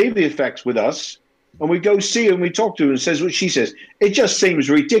say we leave the effects with us, and we go see her and we talk to her and says what she says. It just seems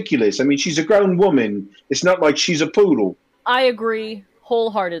ridiculous. I mean, she's a grown woman. It's not like she's a poodle. I agree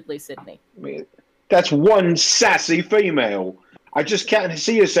wholeheartedly, Sydney. I mean, that's one sassy female. I just can't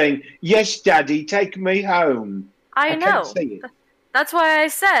see her saying, "Yes, Daddy, take me home." I know. Can't see it. That's why I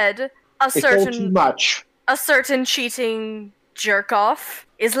said It's all too much. A certain cheating jerk off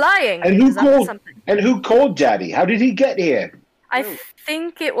is lying. And who called Daddy? How did he get here? I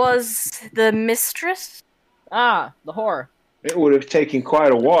think it was the mistress. Ah, the whore. It would have taken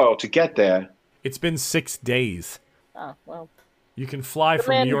quite a while to get there. It's been 6 days. Oh, well. You can fly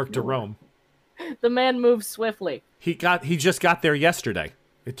from New York to Rome. The man moves swiftly. He just got there yesterday.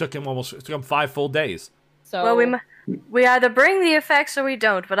 It took him 5 full days. So well, we either bring the effects or we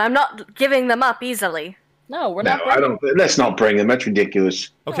don't, but I'm not giving them up easily. No, we're not. I don't. Let's not bring them. That's ridiculous.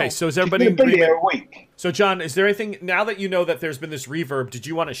 Okay, so is everybody in agreement? a week. So, John, is there anything now that you know that there's been this reverb? Did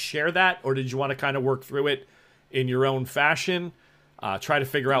you want to share that, or did you want to kind of work through it in your own fashion? Try to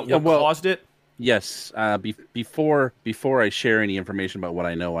figure out what caused it. Yes. Before I share any information about what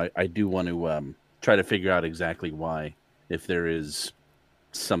I know, I do want to try to figure out exactly why. If there is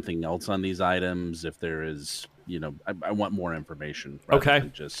something else on these items, if there is, I want more information. Okay.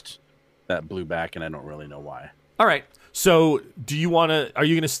 Than just that blew back, and I don't really know why. All right. So, are you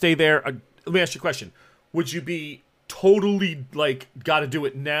going to stay there? Let me ask you a question. Would you be totally got to do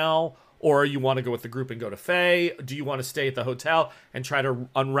it now, or you want to go with the group and go to Faye? Do you want to stay at the hotel and try to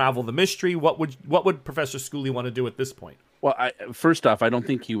unravel the mystery? What would Professor Schooley want to do at this point? Well, first off, I don't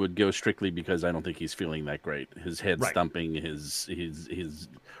think he would go strictly because I don't think he's feeling that great. His head's thumping, his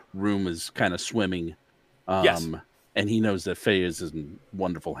room is kind of swimming. Yes. And he knows that Faye is in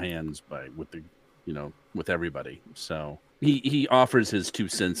wonderful hands with everybody. So he offers his 2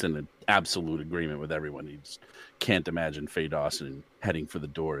 cents in an absolute agreement with everyone. He just can't imagine Faye Dawson heading for the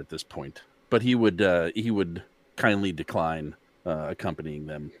door at this point. But he would kindly decline accompanying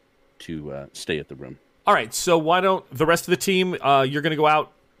them to stay at the room. All right, so why don't the rest of the team, you're going to go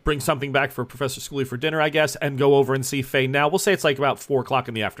out, bring something back for Professor Schooley for dinner, I guess, and go over and see Faye now. We'll say it's about 4 o'clock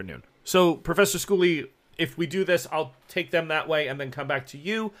in the afternoon. So, Professor Schooley, if we do this, I'll take them that way and then come back to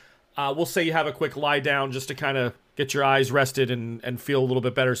you. we'll say you have a quick lie down just to kind of get your eyes rested and feel a little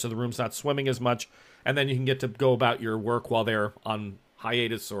bit better so the room's not swimming as much. And then you can get to go about your work while they're on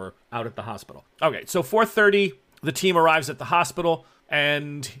hiatus or out at the hospital. Okay, so 4:30, the team arrives at the hospital,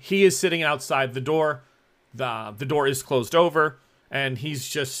 and he is sitting outside the door. The door is closed over, and he's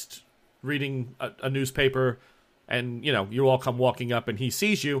just reading a newspaper, and, you all come walking up, and he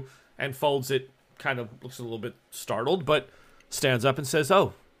sees you and folds it, kind of looks a little bit startled, but stands up and says,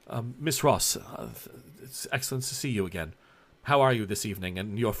 Miss Ross, it's excellent to see you again. How are you this evening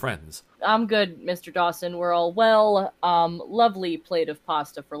and your friends? I'm good, Mr. Dawson. We're all well. Lovely plate of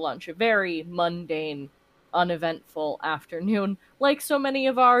pasta for lunch. A very mundane, uneventful afternoon, like so many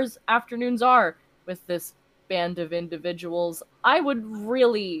of ours afternoons are with this band of individuals.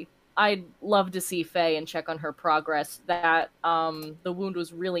 I'd love to see Faye and check on her progress. That the wound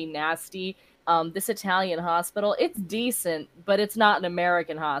was really nasty. This Italian hospital, it's decent, but it's not an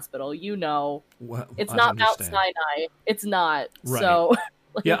American hospital. It's not Mount Sinai. It's not. Right. So,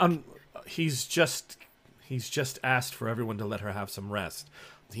 yeah, he's just asked for everyone to let her have some rest.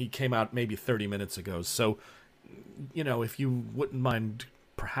 He came out maybe 30 minutes ago. So, if you wouldn't mind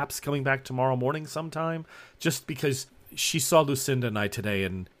perhaps coming back tomorrow morning sometime, just because she saw Lucinda and I today,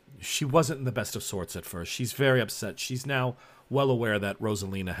 and she wasn't in the best of sorts at first. She's very upset. She's now well aware that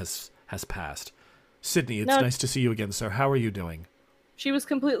Rosalina has passed. Sydney, it's nice to see you again, sir. How are you doing? She was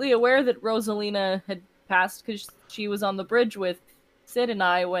completely aware that Rosalina had passed because she was on the bridge with Sid and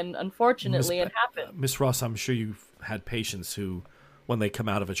I when, unfortunately, it happened. Miss Ross, I'm sure you've had patients who, when they come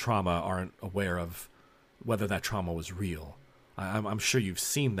out of a trauma, aren't aware of whether that trauma was real. I'm sure you've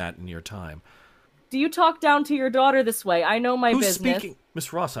seen that in your time. Do you talk down to your daughter this way? I know my business. Who's speaking?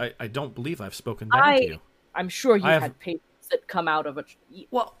 Miss Ross, I don't believe I've spoken down to you. I'm sure you've had patients that come out of a...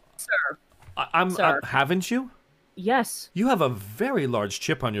 Well... Sir. Sir. Haven't you? Yes. You have a very large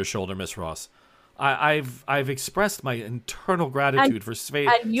chip on your shoulder, Miss Ross. I've expressed my eternal gratitude for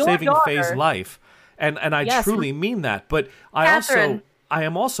saving Faye's life, and I truly mean that. But I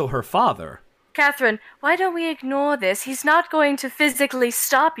am also her father. Catherine, why don't we ignore this? He's not going to physically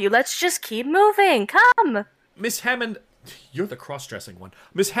stop you. Let's just keep moving. Come. Miss Hammond, you're the cross-dressing one.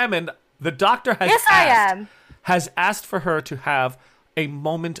 Miss Hammond, the doctor has asked for her to have a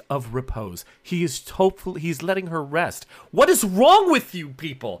moment of repose. He's letting her rest. What is wrong with you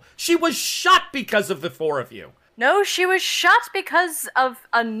people? She was shot because of the four of you. No, she was shot because of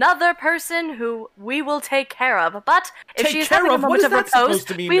another person who we will take care of. But if she's having a moment of repose,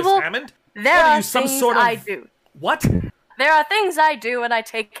 we will. Hammond? There are things I do. What? There are things I do, and I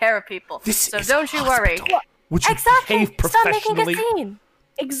take care of people. So don't you worry. Would you behave professionally? Stop making a scene.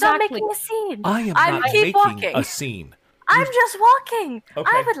 Exactly. Stop making a scene. I am not making a scene. I'm just walking. Okay.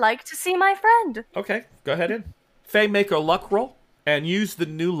 I would like to see my friend. Okay, go ahead in. Faye, make a luck roll and use the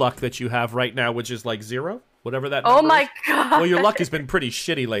new luck that you have right now, which is like 0, whatever that number is. Oh my god. Well, your luck has been pretty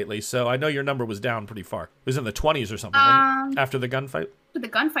shitty lately, so I know your number was down pretty far. It was in the 20s or something, wasn't it? After the gunfight? After the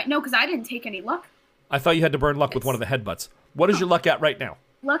gunfight? No, because I didn't take any luck. I thought you had to burn luck with one of the headbutts. What is your luck at right now?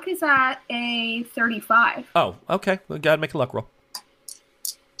 Luck is at a 35. Oh, okay. Well, go ahead and make a luck roll.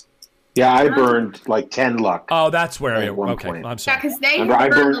 Yeah, I burned like 10 luck. Oh, that's where you're... Okay, I'm sorry. Yeah, because they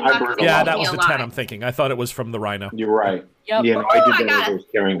burned the luck. Yeah, that was the 10 I'm thinking. I thought it was from the Rhino. You're right. Yep. Yeah, no, I did that. I was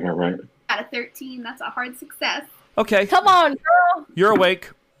carrying her, right? Got a 13. That's a hard success. Okay. Come on, girl. You're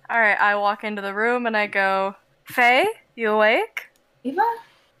awake. All right, I walk into the room and I go, Faye, you awake? Eva?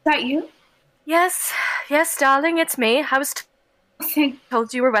 Is that you? Yes, darling, it's me. I was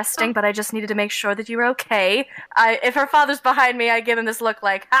told you were resting, but I just needed to make sure that you were okay. If her father's behind me, I give him this look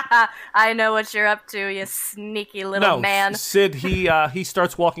like, haha, I know what you're up to, you sneaky little man. Sid, he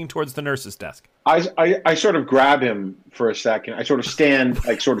starts walking towar's the nurse's desk. I sort of grab him for a second. I sort of stand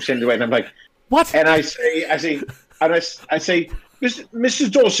away, and I'm like, what? And I say,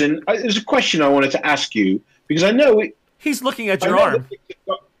 Mrs. Dawson, there's a question I wanted to ask you, because I know... He's looking at your arm.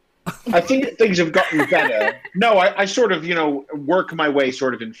 I think things have gotten better. No, I sort of, work my way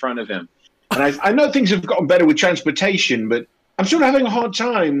sort of in front of him. And I know things have gotten better with transportation, but I'm sort of having a hard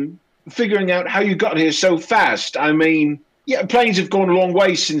time figuring out how you got here so fast. I mean, yeah, planes have gone a long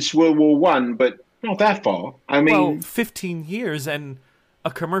way since World War I, but not that far. I mean... Well, 15 years and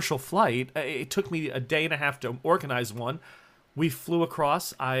a commercial flight. It took me a day and a half to organize one. We flew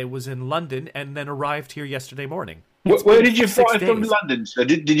across. I was in London and then arrived here yesterday morning. Where did you fly from London, sir?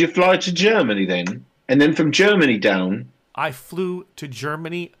 Did you fly to Germany then? And then from Germany down? I flew to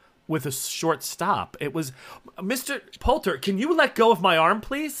Germany with a short stop. It was... Mr. Poulter, can you let go of my arm,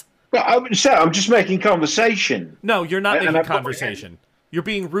 please? Well, sir, I'm just making conversation. No, you're not making conversation. You're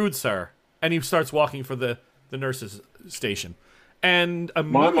being rude, sir. And he starts walking for the nurse's station. And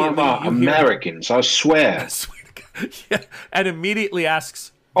immediately Americans, I swear. Yeah, and immediately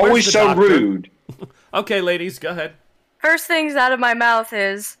asks, always so doctor? Rude. Okay, ladies, go ahead. First things out of my mouth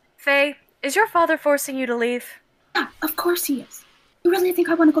is, Faye, is your father forcing you to leave? Yeah, of course he is. You really think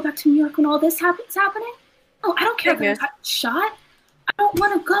I want to go back to New York when all this happening? Oh, I don't care if I got shot. I don't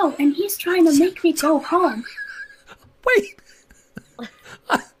want to go, and he's trying to make me go home. Wait.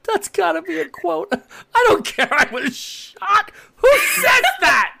 That's gotta be a quote. I don't care I was shot. Who says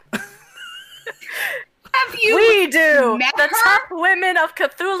that? Have you We do! met The her? top women of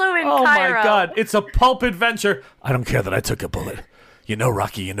Cthulhu in Oh Cairo. my god, it's a pulp adventure. I don't care that I took a bullet. You know,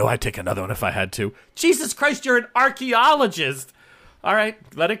 Rocky, I'd take another one if I had to. Jesus Christ, you're an archaeologist. All right,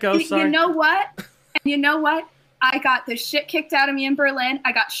 let it go, sorry. You know what? I got the shit kicked out of me in Berlin.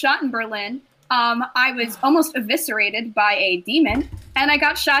 I got shot in Berlin. I was almost eviscerated by a demon, and I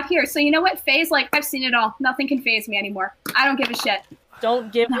got shot here. So you know what? Faye's like, I've seen it all. Nothing can faze me anymore. I don't give a shit.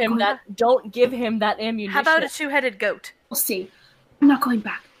 Don't give him that ammunition. How about a two-headed goat? We'll see. I'm not going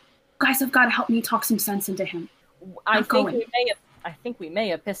back. You guys have got to help me talk some sense into him. I think we may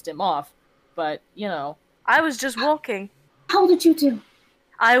have pissed him off, but I was just walking. How did you do?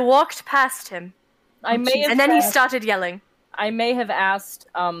 I walked past him. And then he started yelling. I may have asked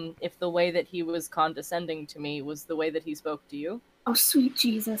if the way that he was condescending to me was the way that he spoke to you. Oh, sweet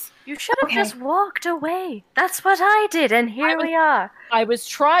Jesus. You should have just walked away. That's what I did, and here we are. I was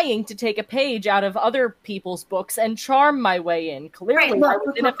trying to take a page out of other people's books and charm my way in. Clearly, I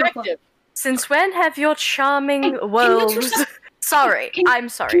was ineffective. Since when have your charming woes... Sorry, I'm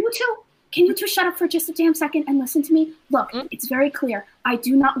sorry. Can you two shut up for just a damn second and listen to me? Look, it's very clear. I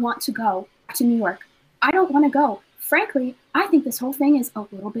do not want to go to New York. I don't want to go. Frankly, I think this whole thing is a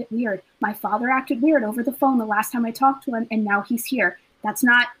little bit weird. My father acted weird over the phone the last time I talked to him, and now he's here. That's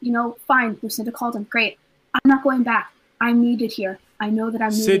not, fine. Lucinda called him. Great. I'm not going back. I'm needed here. I know that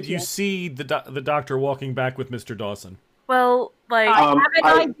I'm needed Sid, here. you see the doctor walking back with Mr. Dawson. Well, I have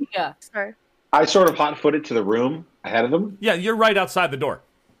an idea. Sorry. I sort of hot-footed to the room ahead of them. Yeah, you're right outside the door.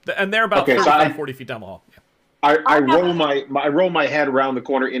 And they're about 40 feet down the hall. Yeah. I roll my head around the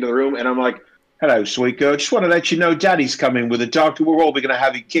corner into the room, and I'm like, hello, sweet girl. Just want to let you know Daddy's coming with a doctor. We're all going to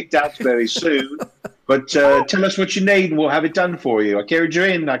have you kicked out very soon. But tell us what you need, and we'll have it done for you. I carried you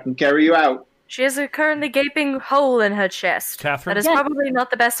in. I can carry you out. She has a currently gaping hole in her chest. Catherine? That is probably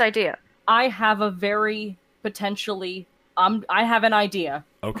not the best idea. I have a very potentially... I have an idea.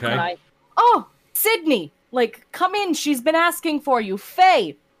 Okay. Sydney! Come in. She's been asking for you.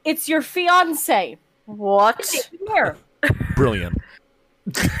 Faye, it's your fiancé. What? Here. Brilliant.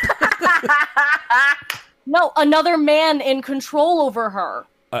 No, another man in control over her.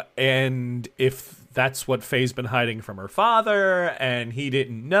 And if that's what Faye's been hiding from her father, and he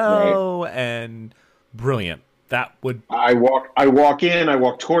didn't know, and brilliant. That would... I walk in, I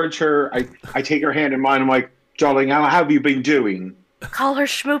walk towards her, I take her hand in mine, I'm like, darling, how have you been doing? Call her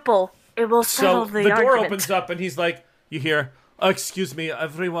Schmoople. It will settle the argument. So the door opens up, and he's like, you hear, excuse me,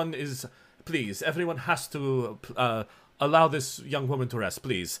 everyone has to allow this young woman to rest,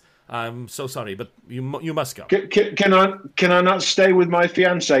 please. I'm so sorry, but you must go. Can I not stay with my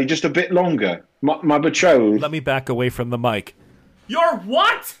fiancé just a bit longer? My betrothed. Let me back away from the mic. You're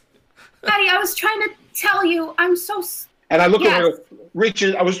what? Daddy, I was trying to tell you. I'm so... And I look at her,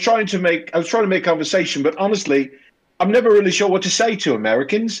 Richard, I was trying to make conversation, but honestly, I'm never really sure what to say to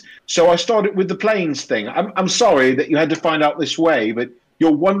Americans. So I started with the planes thing. I'm sorry that you had to find out this way, but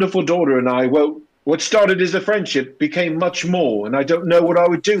your wonderful daughter and I, well, what started as a friendship became much more, and I don't know what I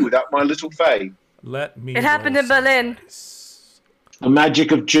would do without my little Faye. It happened in Berlin. The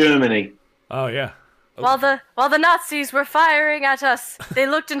magic of Germany. Oh, yeah. While the Nazis were firing at us, they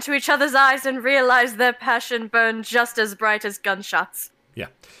looked into each other's eyes and realized their passion burned just as bright as gunshots. Yeah.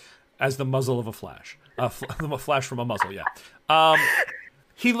 As the muzzle of a flash. A flash from a muzzle, yeah.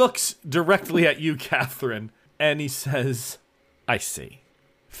 He looks directly at you, Catherine, and he says, I see.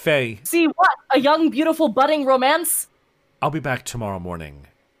 Faye. See what? A young, beautiful, budding romance? I'll be back tomorrow morning.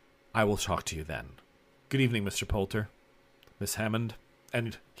 I will talk to you then. Good evening, Mr. Poulter. Miss Hammond.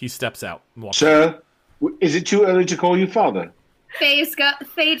 And he steps out and walks Sir, is it too early to call you father? Faye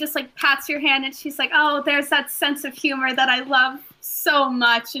just pats your hand, and she's like, oh, there's that sense of humor that I love so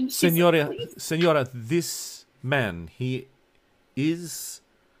much. And she's Senora, this man, he is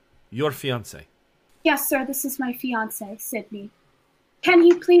your fiancé. Yes, sir, this is my fiancé, Sydney. Can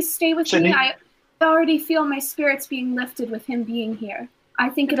he please stay with Sydney? me? I already feel my spirits being lifted with him being here. I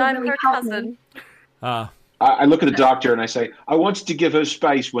think it'll really help me. I look at the doctor and I say, I wanted to give her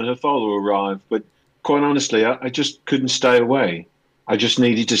space when her father arrived, but quite honestly, I just couldn't stay away. I just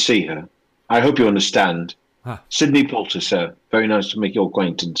needed to see her. I hope you understand. Sydney Poulter, sir. Very nice to make your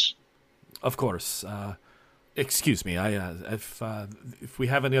acquaintance. Of course. Excuse me. If we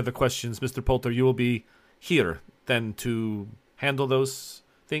have any other questions, Mr. Poulter, you will be here then to handle those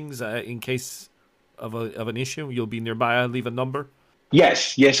things in case of an issue. You'll be nearby. I'll leave a number.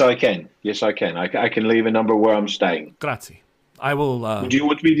 Yes, I can. I can leave a number where I'm staying. Grazie. I will. Do you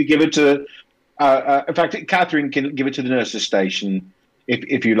want me to give it to? In fact, Catherine can give it to the nurses' station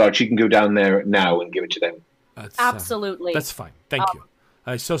if you like. She can go down there now and give it to them. Absolutely. That's fine. Thank you.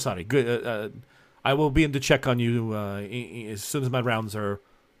 I'm so sorry. Good. I will be in to check on you as soon as my rounds are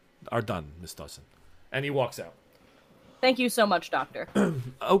done, Miss Dawson. And he walks out. Thank you so much, Doctor.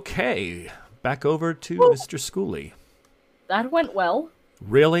 Okay, back over to Mr. Schooley. That went well.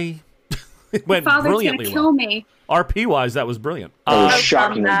 Really? It went brilliantly gonna kill me. RP-wise, that was brilliant. That was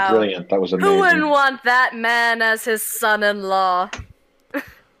shockingly brilliant. That was amazing. Who wouldn't want that man as his son-in-law?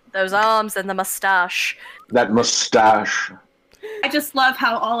 Those arms and the mustache. That mustache. I just love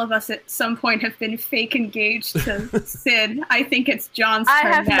how all of us at some point have been fake engaged to Sid. I think it's John's turn I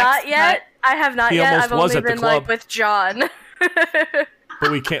have next, not yet. I've only been like with John.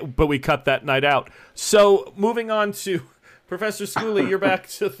 But we cut that night out. So moving on to Professor Schooley,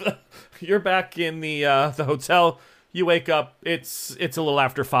 you're back in the hotel. You wake up. It's a little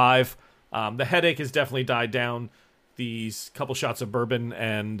after 5. The headache has definitely died down. These couple shots of bourbon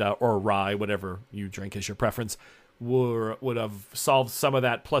and or rye, whatever you drink is your preference, would have solved some of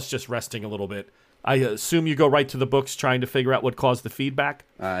that. Plus, just resting a little bit. I assume you go right to the books, trying to figure out what caused the feedback.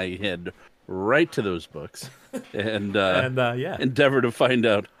 I head right to those books and endeavor to find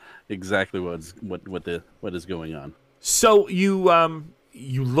out exactly what is going on. So you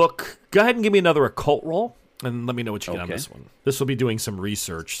look. Go ahead and give me another occult roll, and let me know what you get on this one. This will be doing some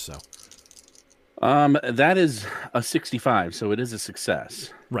research. So, that is a 65, so it is a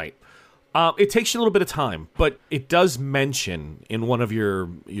success. Right. It takes you a little bit of time, but it does mention in one of your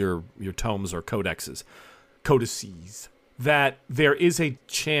tomes or codices, that there is a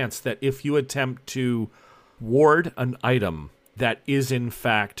chance that if you attempt to ward an item that is in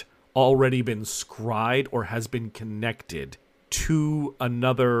fact already been scryed or has been connected to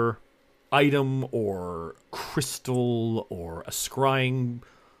another item or crystal or a scrying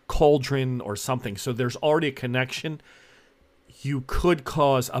cauldron or something, so there's already a connection, you could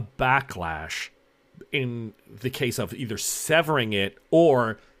cause a backlash in the case of either severing it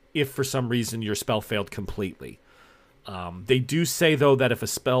or if for some reason your spell failed completely. They do say, though, that if a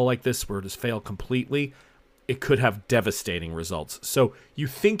spell like this were to fail completely, it could have devastating results. So you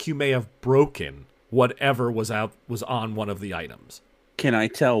think you may have broken whatever was on one of the items. Can I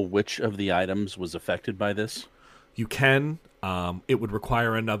tell which of the items was affected by this? You can. It would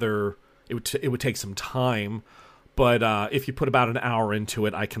require another... It would take some time, but if you put about an hour into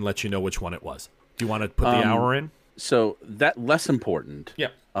it, I can let you know which one it was. Do you want to put the hour in? So that less important. Yeah.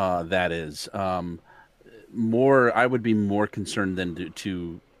 That is more. I would be more concerned than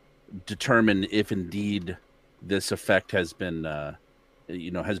to determine if indeed this effect has been,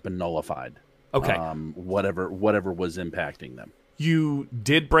 nullified. Okay. Whatever was impacting them. You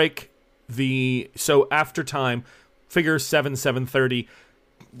did break so after time, figure 7:30.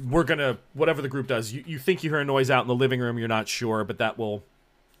 We're gonna, whatever the group does, you think you hear a noise out in the living room, you're not sure, but that will,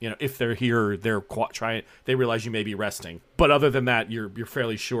 if they're here, they realize you may be resting. But other than that, you're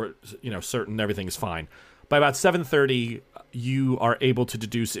fairly sure, certain everything is fine. By about 7:30, you are able to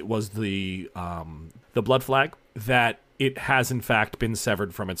deduce it was the blood flag, that it has in fact been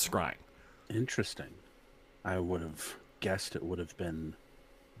severed from its scrying. Interesting. I would have guessed it would have been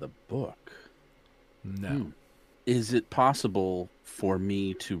the book. No. Is it possible for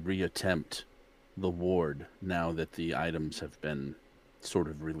me to reattempt the ward now that the items have been sort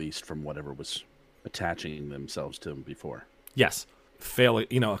of released from whatever was attaching themselves to them before? Yes. Fail,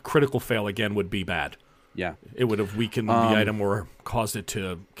 a critical fail again would be bad. Yeah. It would have weakened the item or caused it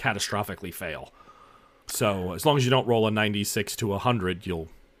to catastrophically fail. So as long as you don't roll a 96 to 100, you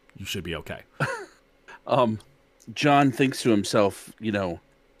should be okay. John thinks to himself,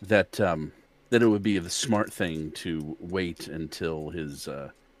 that it would be the smart thing to wait until his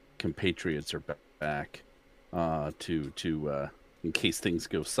compatriots are back to in case things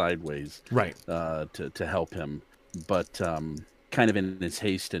go sideways, right? To help him, but kind of in his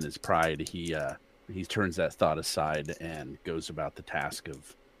haste and his pride, he turns that thought aside and goes about the task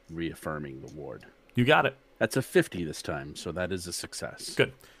of reaffirming the ward. You got it. That's a 50 this time, so that is a success.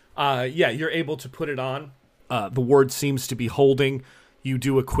 Good. You're able to put it on. The ward seems to be holding. You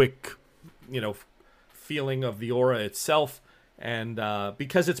do a quick, feeling of the aura itself, and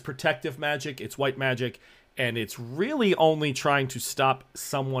because it's protective magic, it's white magic, and it's really only trying to stop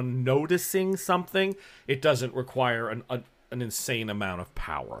someone noticing something. It doesn't require an insane amount of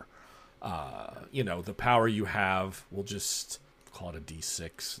power. The power you have, we'll just call it a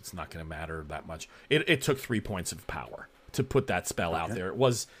D6. It's not going to matter that much. It took 3 points of power to put that spell out there. It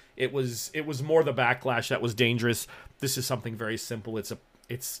was more the backlash that was dangerous. This is something very simple.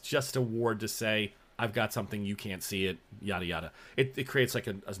 It's just a ward to say, I've got something, you can't see it, yada yada. It creates like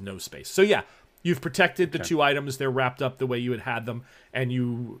a no space. So yeah, you've protected the 2 items. They're wrapped up the way you had them, and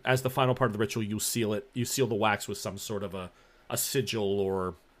you, as the final part of the ritual, you seal it. You seal the wax with some sort of a sigil,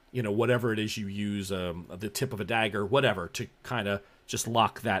 or whatever it is you use, the tip of a dagger, whatever, to kind of just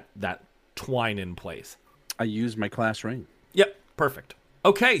lock that twine in place. I use my class ring. Yep, perfect.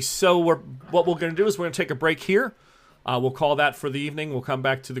 Okay, so what we're going to do is we're going to take a break here. We'll call that for the evening. We'll come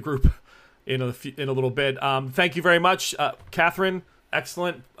back to the group in a little bit. Thank you very much, Catherine.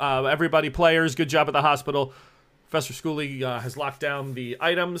 Excellent. Everybody, players, good job at the hospital. Professor Schooley has locked down the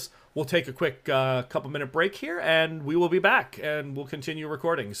items. We'll take a quick couple-minute break here, and we will be back, and we'll continue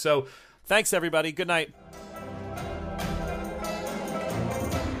recording. So thanks, everybody. Good night.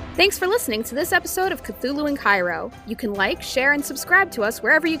 Thanks for listening to this episode of Cthulhu in Cairo. You can like, share, and subscribe to us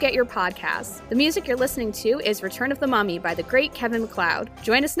wherever you get your podcasts. The music you're listening to is Return of the Mummy by the great Kevin MacLeod.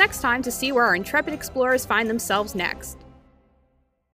 Join us next time to see where our intrepid explorers find themselves next.